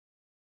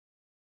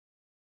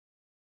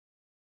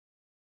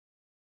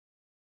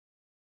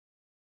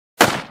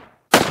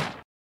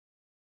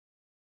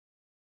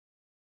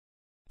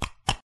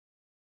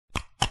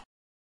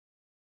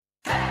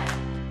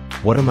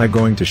What am I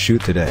going to shoot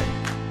today?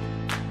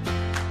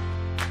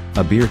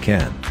 A beer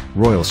can,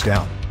 Royal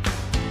Stout.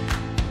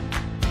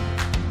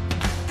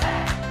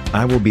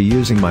 I will be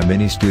using my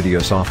mini studio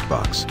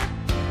softbox.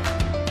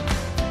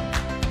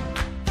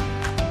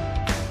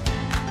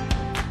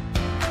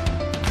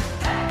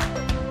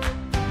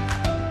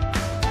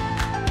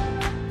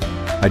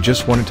 I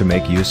just wanted to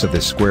make use of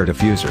this square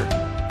diffuser.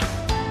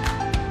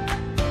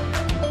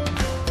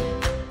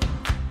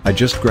 I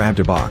just grabbed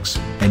a box,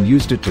 and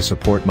used it to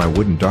support my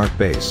wooden dark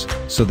base,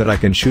 so that I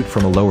can shoot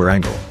from a lower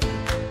angle.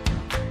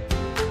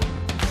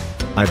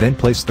 I then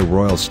placed the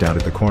Royal Stout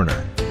at the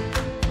corner.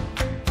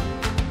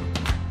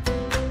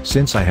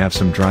 Since I have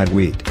some dried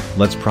wheat,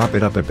 let's prop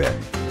it up a bit.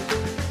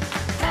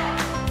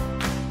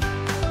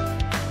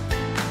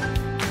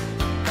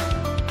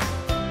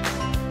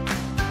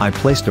 I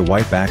placed a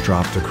white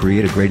backdrop to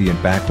create a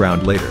gradient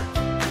background later.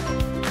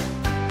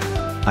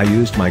 I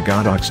used my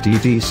Godox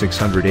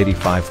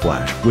TT685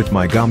 flash with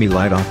my Gami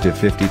Light Octave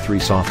 53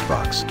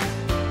 softbox.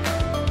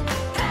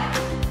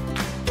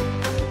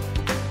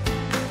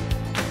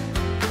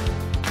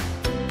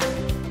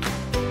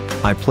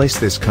 I placed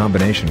this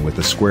combination with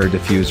the square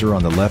diffuser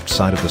on the left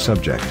side of the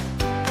subject.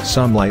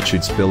 Some light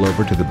should spill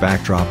over to the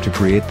backdrop to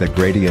create the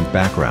gradient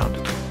background.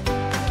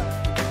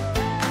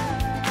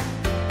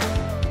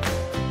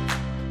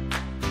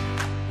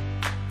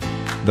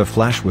 The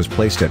flash was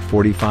placed at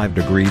 45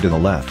 degrees to the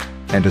left,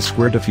 and a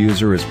square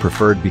diffuser is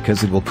preferred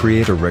because it will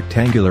create a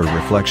rectangular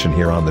reflection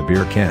here on the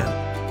beer can.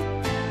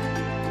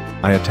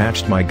 I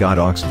attached my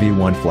Godox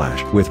V1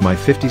 flash with my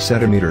 50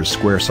 cm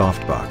square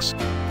softbox.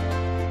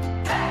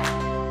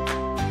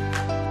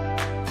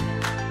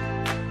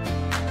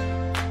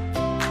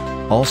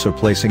 Also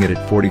placing it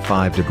at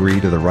 45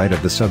 degrees to the right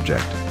of the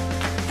subject.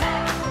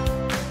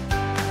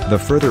 The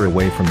further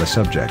away from the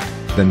subject,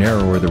 the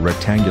narrower the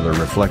rectangular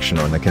reflection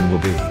on the can will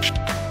be.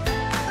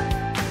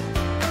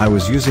 I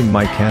was using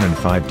my Canon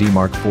 5D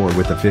Mark IV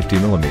with a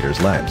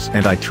 50mm lens,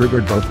 and I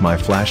triggered both my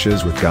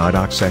flashes with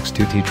Godox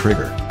X2T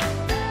trigger.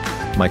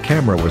 My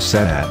camera was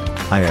set at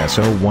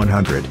ISO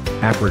 100,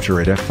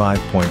 aperture at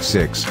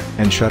f5.6,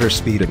 and shutter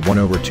speed at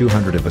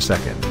 1/200 of a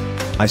second.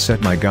 I set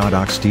my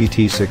Godox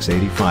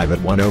TT685 at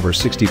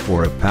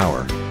 1/64 of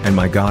power, and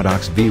my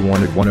Godox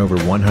V1 at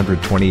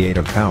 1/128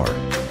 of power.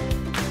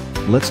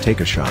 Let's take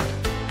a shot.